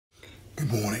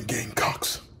Good morning,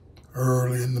 Gamecocks.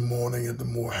 Early in the morning at the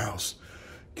Morehouse,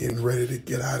 getting ready to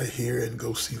get out of here and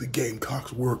go see the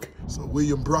Gamecocks work. So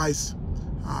William Bryce,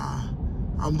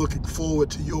 I'm looking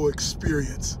forward to your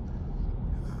experience.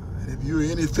 And if you're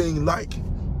anything like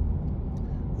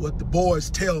what the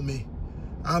boys tell me,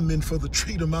 I'm in for the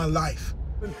treat of my life.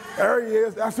 There he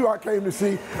is. That's who I came to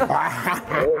see. Yeah,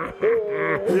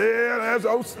 that's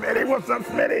old Smitty. What's up,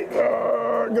 Smitty?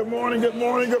 Good morning, good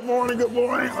morning, good morning, good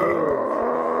morning.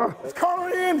 Is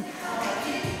Connor in?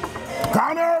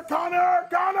 Connor's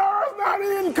not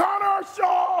in. Connor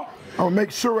Shaw. I'll make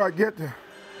sure I get to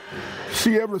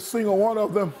see every single one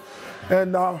of them.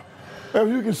 And as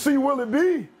you can see, Willie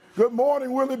B. Good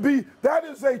morning, Willie B. That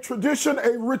is a tradition,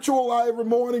 a ritual every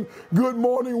morning. Good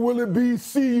morning, Willie B.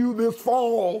 See you this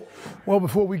fall. Well,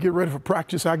 before we get ready for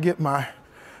practice, I get my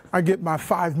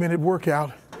 5-minute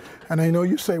workout. And I know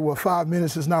you say, well, 5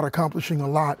 minutes is not accomplishing a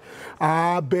lot.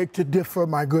 I beg to differ,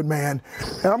 my good man.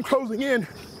 And I'm closing in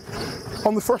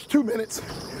on the first 2 minutes.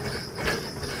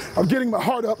 I'm getting my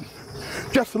heart up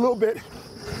just a little bit.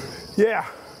 Yeah,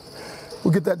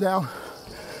 we'll get that down.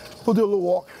 We'll do a little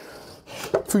walk.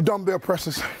 3 dumbbell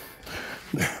presses.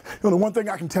 You know, the one thing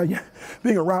I can tell you,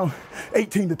 being around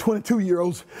 18 to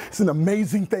 22-year-olds is an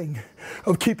amazing thing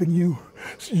of keeping you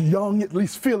young, at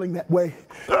least feeling that way.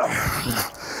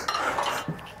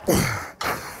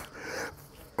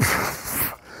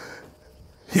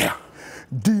 Yeah,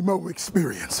 Demo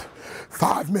experience.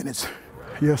 5 minutes.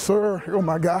 Yes, sir. Oh,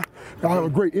 my God. Y'all have a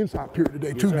great inside period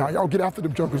today, too. Now, y'all get after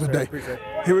them junkers today.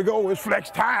 Here we go. It's flex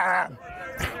time.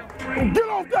 Get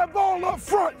off that ball up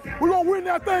front. We're going to win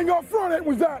that thing up front, ain't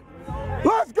we, Zach?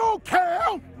 Let's go,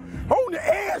 Cam. On the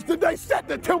edge today. Set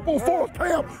the tempo for us,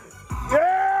 Cam.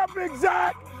 Yeah, Big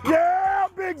Zach. Yeah,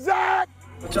 Big Zach.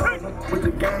 Yeah,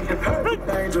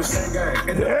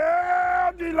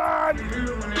 D-line.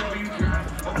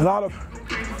 A lot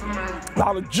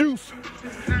of juice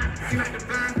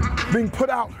being put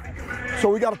out. So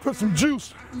we got to put some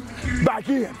juice back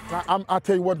in. I'll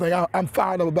tell you one thing, I'm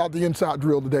fired up about the inside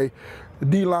drill today. The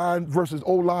D-line versus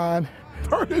O-line.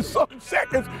 30-something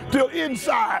seconds till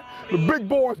inside. The big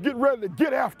boys get ready to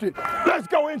get after it. Let's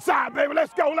go inside, baby.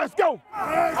 Let's go, let's go.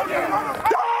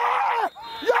 Yeah!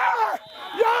 Yeah! Yeah!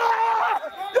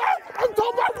 Yeah! I'm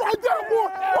talking about right there, boy.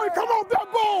 Boy, come on that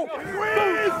ball.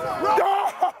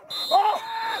 Yeah!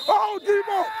 Oh,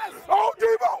 Demo! Oh,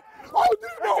 Demo! Oh,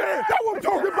 Demo! That's what I'm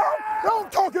talking about! That's what I'm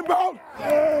talking about!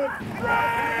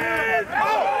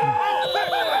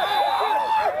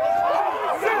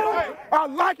 I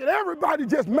like it. Everybody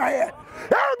just mad.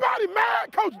 Everybody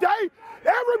mad, Coach Day.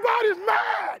 Everybody's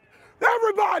mad.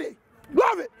 Everybody.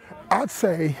 Love it. I'd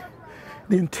say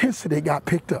the intensity got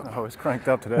picked up. Oh, it's cranked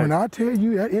up today. When I tell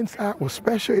you that inside was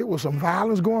special, it was some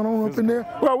violence going on up in there.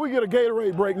 Well, we get a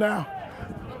Gatorade break now.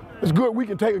 It's good we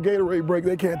can take a Gatorade break.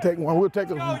 They can't take one. We'll take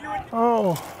a.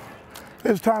 Oh,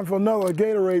 it's time for another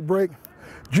Gatorade break.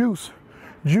 Juice.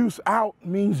 Juice out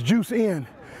means juice in.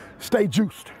 Stay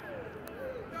juiced.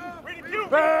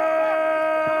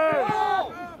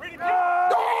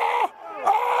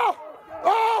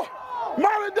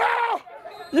 Money down!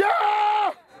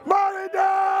 Yeah! Money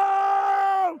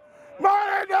down!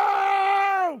 Money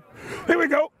down! Here we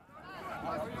go.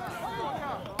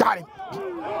 Got him.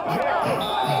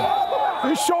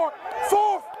 He's short.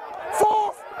 Fourth.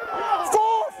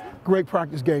 Great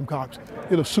practice, Gamecocks.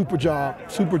 Did a super job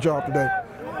today.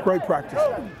 Great practice.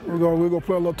 We're gonna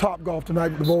play a little top golf tonight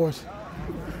with the boys.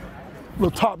 A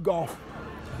little top golf.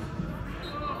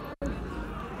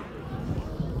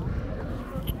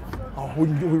 Oh,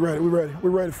 we're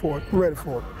ready for it.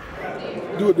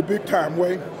 Do it the big time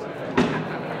way.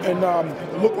 And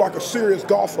look like a serious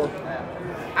golfer.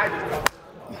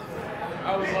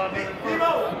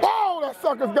 Oh, that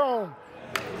sucker's gone.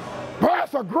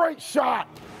 That's a great shot.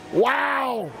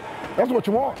 Wow. That's what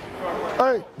you want.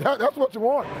 Hey, that's what you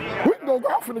want. We can go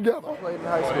golfing together. I played in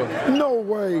high school. No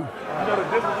way.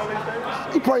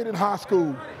 He played in high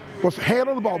school. Was hand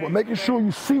on the ball, but making sure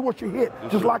you see what you hit,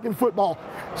 just like in football.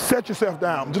 Set yourself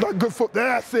down, just like good foot.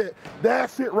 That's it.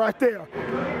 That's it right there.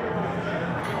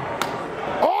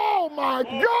 Oh my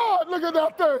God! Look at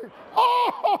that thing.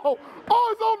 Oh,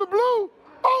 it's on the blue.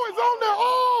 Oh, it's on there.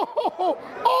 Oh,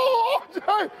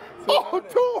 OJ. Oh,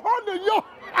 200 yards.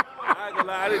 I ain't gonna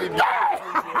lie, I didn't even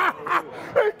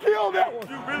He killed that one.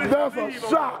 That's a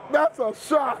shot. That's a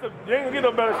shot. You ain't gonna get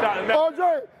no better shot than that.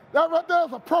 OJ, that right there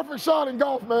is a perfect shot in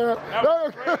golf, man.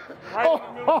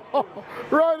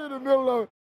 Right in the middle of it.